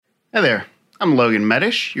Hey there, I'm Logan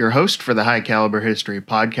Medish, your host for the High Caliber History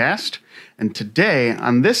Podcast, and today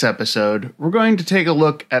on this episode, we're going to take a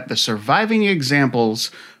look at the surviving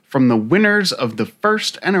examples from the winners of the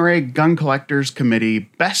first NRA Gun Collectors Committee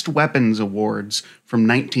Best Weapons Awards from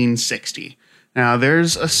 1960. Now,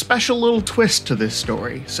 there's a special little twist to this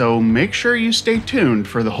story, so make sure you stay tuned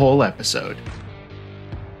for the whole episode.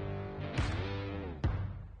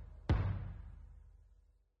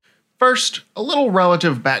 First, a little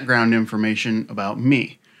relative background information about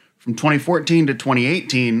me. From 2014 to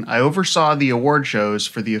 2018, I oversaw the award shows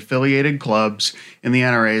for the affiliated clubs in the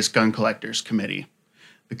NRA's Gun Collectors Committee.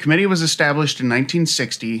 The committee was established in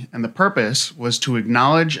 1960, and the purpose was to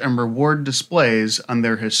acknowledge and reward displays on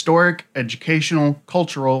their historic, educational,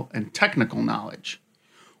 cultural, and technical knowledge.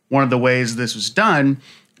 One of the ways this was done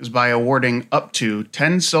is by awarding up to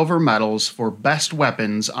 10 silver medals for best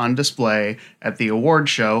weapons on display at the award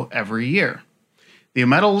show every year. The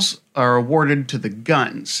medals are awarded to the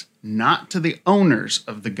guns, not to the owners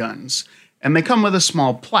of the guns, and they come with a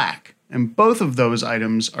small plaque, and both of those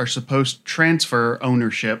items are supposed to transfer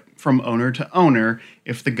ownership from owner to owner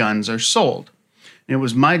if the guns are sold. And it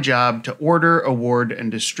was my job to order, award, and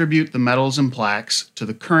distribute the medals and plaques to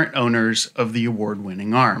the current owners of the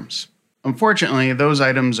award-winning arms. Unfortunately, those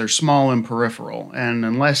items are small and peripheral, and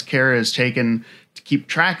unless care is taken to keep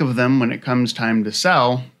track of them when it comes time to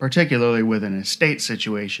sell, particularly with an estate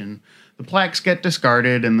situation, the plaques get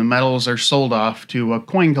discarded and the medals are sold off to a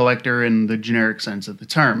coin collector in the generic sense of the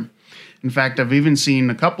term. In fact, I've even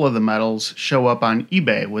seen a couple of the medals show up on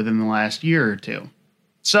eBay within the last year or two.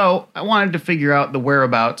 So, I wanted to figure out the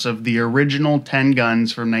whereabouts of the original 10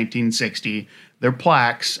 guns from 1960, their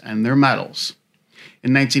plaques, and their medals.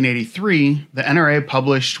 In 1983, the NRA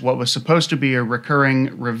published what was supposed to be a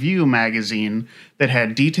recurring review magazine that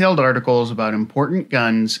had detailed articles about important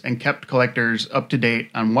guns and kept collectors up to date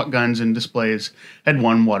on what guns and displays had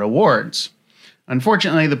won what awards.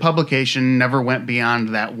 Unfortunately, the publication never went beyond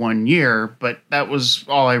that 1 year, but that was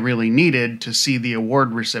all I really needed to see the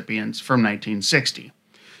award recipients from 1960.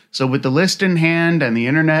 So with the list in hand and the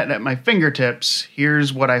internet at my fingertips,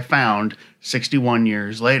 here's what I found 61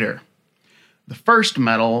 years later. The first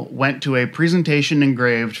medal went to a presentation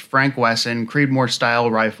engraved Frank Wesson Creedmoor-style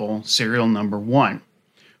rifle, serial number 1.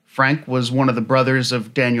 Frank was one of the brothers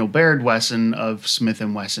of Daniel Baird Wesson of Smith &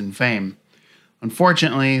 Wesson fame.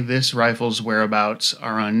 Unfortunately, this rifle's whereabouts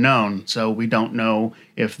are unknown, so we don't know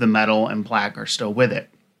if the medal and plaque are still with it.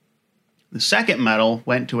 The second medal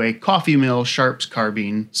went to a Coffee Mill Sharps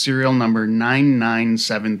carbine, serial number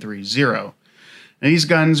 99730. These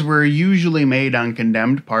guns were usually made on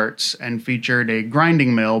condemned parts and featured a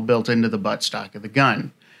grinding mill built into the buttstock of the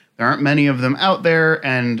gun. There aren't many of them out there,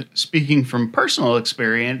 and speaking from personal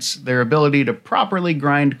experience, their ability to properly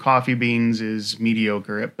grind coffee beans is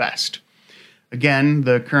mediocre at best. Again,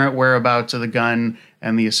 the current whereabouts of the gun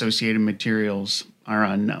and the associated materials are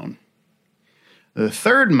unknown. The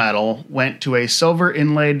third medal went to a silver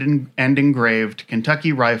inlaid and engraved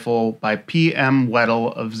Kentucky rifle by P.M.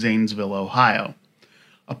 Weddle of Zanesville, Ohio.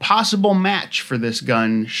 A possible match for this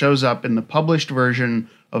gun shows up in the published version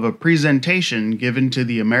of a presentation given to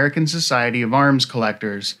the American Society of Arms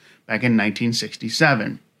Collectors back in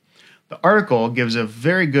 1967. The article gives a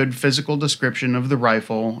very good physical description of the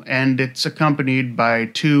rifle, and it's accompanied by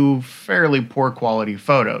 2 fairly poor quality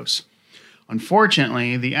photos.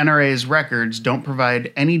 Unfortunately, the NRA's records don't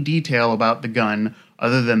provide any detail about the gun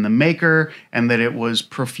other than the maker and that it was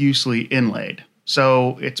profusely inlaid.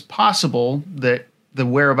 So it's possible that the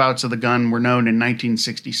whereabouts of the gun were known in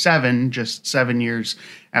 1967, just 7 years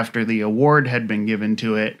after the award had been given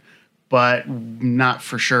to it, but not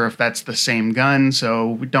for sure if that's the same gun, so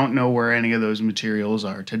we don't know where any of those materials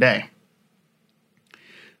are today.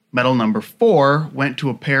 Medal number 4 went to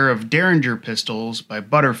a pair of Derringer pistols by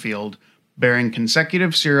Butterfield, bearing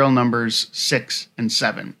consecutive serial numbers 6 and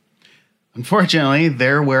 7. Unfortunately,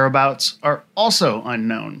 their whereabouts are also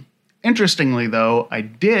unknown. Interestingly, though, I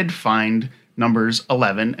did find numbers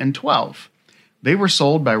 11 and 12. They were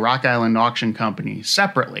sold by Rock Island Auction Company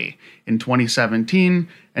separately in 2017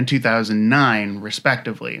 and 2009,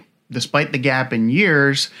 respectively. Despite the gap in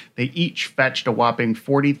years, they each fetched a whopping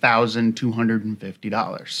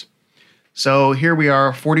 $40,250. So here we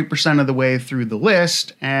are, 40% of the way through the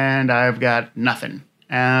list, and I've got nothing.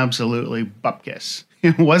 Absolutely bupkis.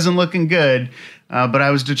 It wasn't looking good, but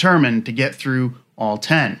I was determined to get through all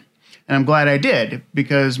 10. And I'm glad I did,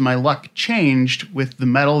 because my luck changed with the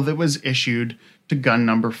medal that was issued to gun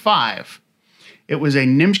number 5. It was a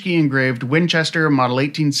Nimsky engraved Winchester Model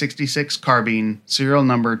 1866 carbine, serial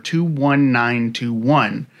number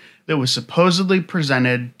 21921, that was supposedly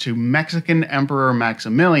presented to Mexican Emperor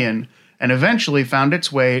Maximilian and eventually found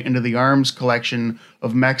its way into the arms collection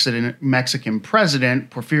of Mexican President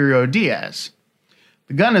Porfirio Diaz.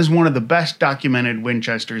 The gun is one of the best documented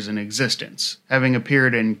Winchesters in existence, having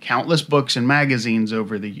appeared in countless books and magazines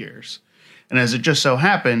over the years. And as it just so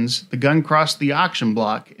happens, the gun crossed the auction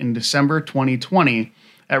block in December 2020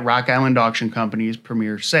 at Rock Island Auction Company's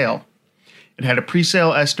premier sale. It had a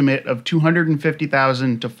pre-sale estimate of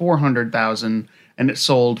 $250,000 to $400,000, and it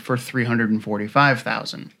sold for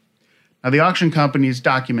 $345,000. Now, the auction company's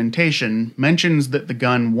documentation mentions that the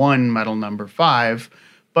gun won medal number 5,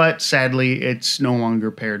 but sadly, it's no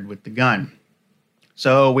longer paired with the gun.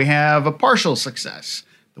 So we have a partial success.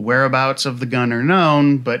 The whereabouts of the gun are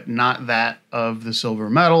known, but not that of the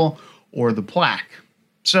silver medal or the plaque.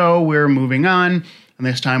 So we're moving on, and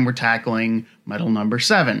this time we're tackling medal number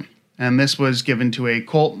 7. And this was given to a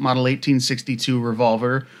Colt Model 1862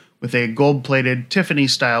 revolver with a gold-plated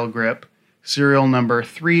Tiffany-style grip, serial number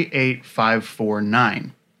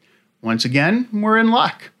 38549. Once again, we're in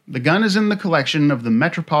luck. The gun is in the collection of the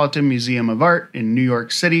Metropolitan Museum of Art in New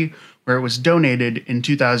York City, where it was donated in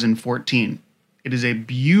 2014. It is a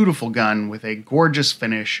beautiful gun with a gorgeous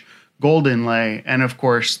finish, gold inlay, and of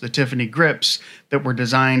course the Tiffany grips that were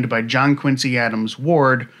designed by John Quincy Adams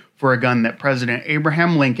Ward for a gun that President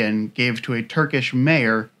Abraham Lincoln gave to a Turkish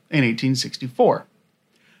mayor in 1864.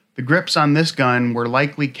 The grips on this gun were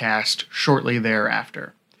likely cast shortly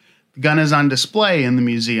thereafter. The gun is on display in the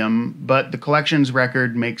museum, but the collection's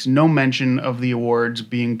record makes no mention of the awards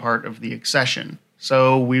being part of the accession,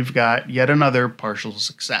 so we've got yet another partial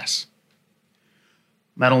success.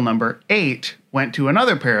 Medal number 8 went to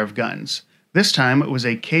another pair of guns. This time it was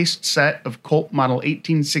a cased set of Colt Model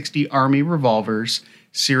 1860 Army revolvers,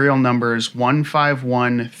 serial numbers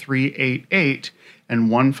 151388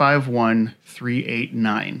 and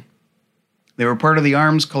 151389. They were part of the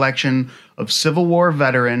arms collection of Civil War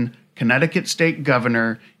veteran, Connecticut State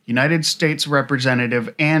Governor, United States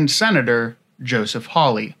Representative, and Senator Joseph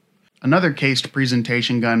Hawley. Another cased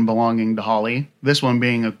presentation gun belonging to Hawley, this one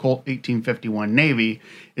being a Colt 1851 Navy,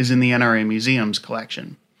 is in the NRA Museum's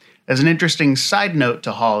collection. As an interesting side note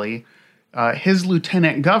to Hawley, his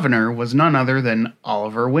lieutenant governor was none other than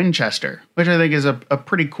Oliver Winchester, which I think is a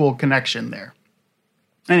pretty cool connection there.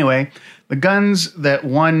 Anyway, the guns that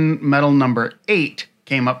won medal number 8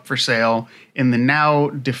 came up for sale in the now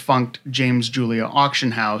defunct James Julia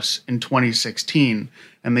Auction House in 2016,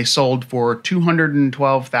 and they sold for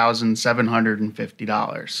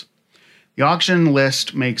 $212,750. The auction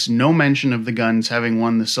list makes no mention of the guns having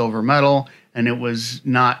won the silver medal, and it was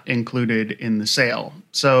not included in the sale.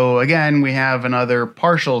 So again, we have another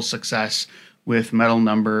partial success with medal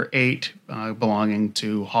number 8 belonging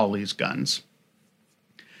to Hawley's guns.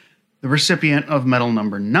 The recipient of medal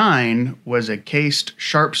number 9 was a cased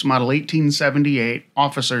Sharps Model 1878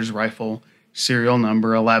 officer's rifle, serial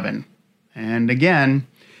number 11. And again,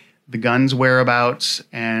 the gun's whereabouts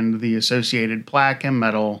and the associated plaque and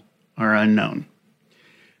medal are unknown.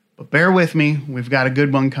 But bear with me, we've got a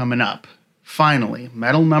good one coming up. Finally,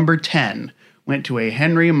 medal number 10 went to a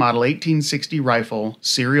Henry Model 1860 rifle,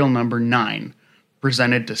 serial number 9,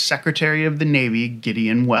 presented to Secretary of the Navy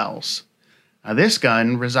Gideon Welles. Now, this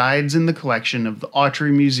gun resides in the collection of the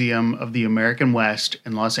Autry Museum of the American West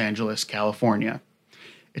in Los Angeles, California.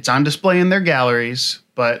 It's on display in their galleries,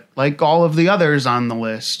 but like all of the others on the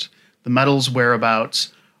list, the medal's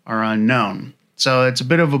whereabouts are unknown. So it's a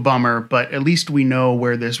bit of a bummer, but at least we know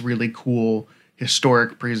where this really cool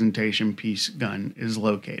historic presentation piece gun is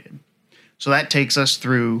located. So that takes us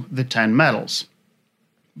through the 10 medals.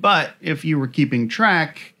 But if you were keeping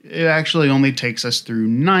track, it actually only takes us through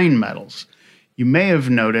 9 medals. You may have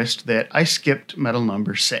noticed that I skipped medal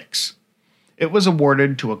number 6. It was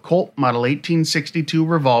awarded to a Colt Model 1862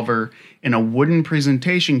 revolver in a wooden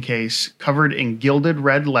presentation case covered in gilded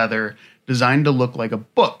red leather designed to look like a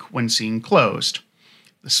book when seen closed.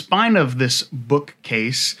 The spine of this book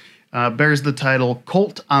case bears the title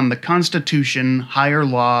Colt on the Constitution, Higher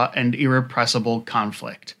Law, and Irrepressible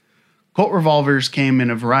Conflict. Colt revolvers came in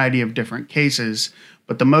a variety of different cases,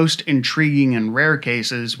 but the most intriguing and rare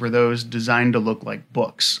cases were those designed to look like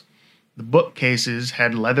books. The book cases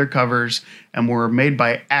had leather covers and were made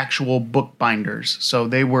by actual bookbinders, so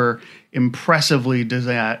they were impressively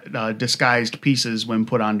disguised pieces when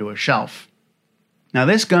put onto a shelf. Now,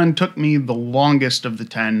 this gun took me the longest of the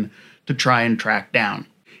 10 to try and track down.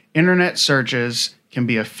 Internet searches can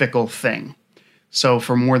be a fickle thing. So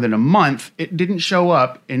for more than a month, it didn't show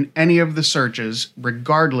up in any of the searches,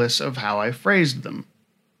 regardless of how I phrased them.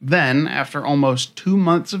 Then, after almost 2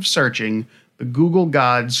 months of searching, the Google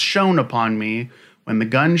gods shone upon me when the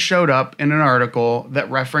gun showed up in an article that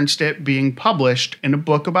referenced it being published in a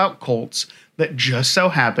book about Colts that just so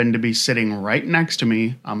happened to be sitting right next to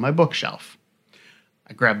me on my bookshelf.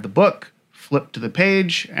 I grabbed the book, flipped to the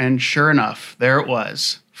page, and sure enough, there it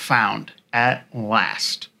was, found at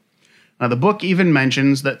last. Now, the book even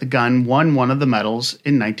mentions that the gun won one of the medals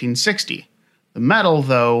in 1960. The medal,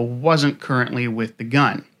 though, wasn't currently with the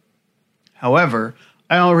gun. However,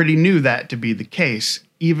 I already knew that to be the case,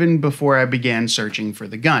 even before I began searching for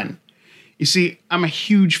the gun. You see, I'm a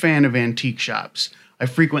huge fan of antique shops. I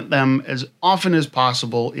frequent them as often as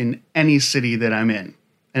possible in any city that I'm in.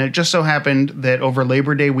 And it just so happened that over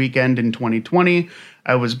Labor Day weekend in 2020,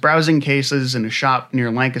 I was browsing cases in a shop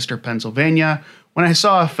near Lancaster, Pennsylvania, when I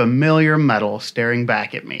saw a familiar medal staring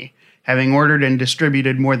back at me. Having ordered and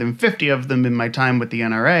distributed more than 50 of them in my time with the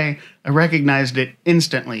NRA, I recognized it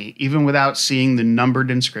instantly, even without seeing the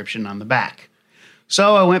numbered inscription on the back.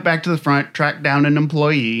 So I went back to the front, tracked down an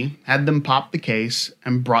employee, had them pop the case,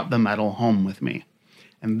 and brought the medal home with me.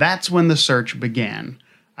 And that's when the search began.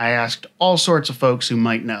 I asked all sorts of folks who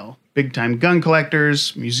might know, big-time gun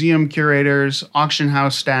collectors, museum curators, auction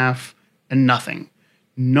house staff, and nothing.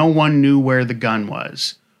 No one knew where the gun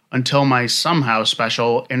was, until my somehow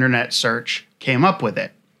special internet search came up with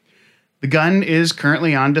it. The gun is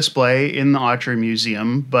currently on display in the Autry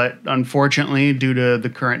Museum, but unfortunately, due to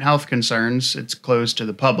the current health concerns, it's closed to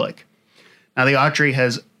the public. Now, the Autry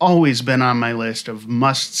has always been on my list of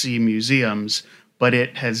must-see museums, but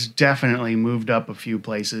it has definitely moved up a few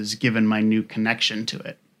places given my new connection to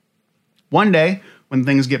it. One day, when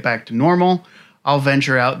things get back to normal, I'll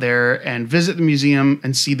venture out there and visit the museum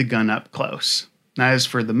and see the gun up close. Now, as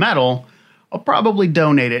for the medal, I'll probably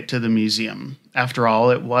donate it to the museum. After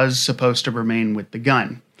all, it was supposed to remain with the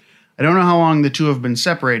gun. I don't know how long the two have been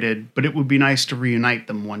separated, but it would be nice to reunite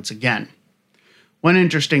them once again. One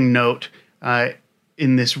interesting note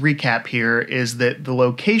in this recap here is that the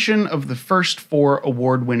location of the first 4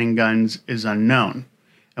 award-winning guns is unknown.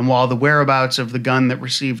 And while the whereabouts of the gun that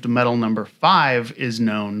received medal number 5 is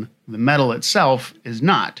known, the medal itself is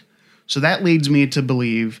not. So that leads me to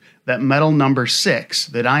believe that medal number 6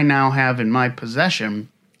 that I now have in my possession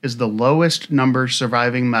is the lowest number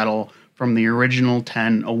surviving medal from the original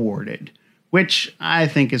 10 awarded, which I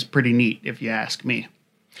think is pretty neat if you ask me.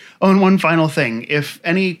 Oh, and one final thing. If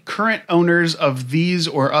any current owners of these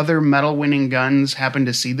or other medal-winning guns happen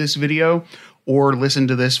to see this video or listen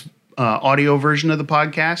to this audio version of the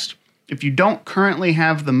podcast, if you don't currently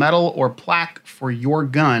have the medal or plaque for your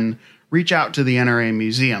gun, reach out to the NRA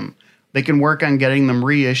Museum. They can work on getting them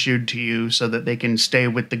reissued to you so that they can stay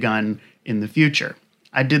with the gun in the future.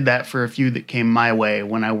 I did that for a few that came my way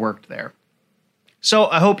when I worked there. So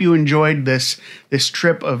I hope you enjoyed this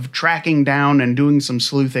trip of tracking down and doing some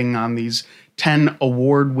sleuthing on these 10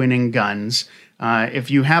 award-winning guns.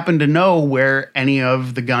 If you happen to know where any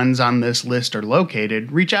of the guns on this list are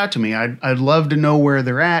located, reach out to me. I'd love to know where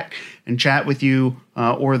they're at and chat with you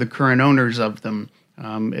or the current owners of them.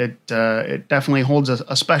 It definitely holds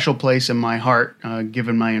a special place in my heart,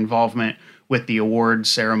 given my involvement with the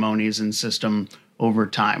awards ceremonies and system over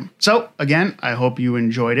time. So, again, I hope you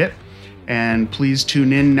enjoyed it, and please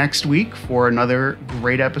tune in next week for another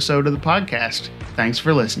great episode of the podcast. Thanks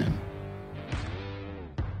for listening.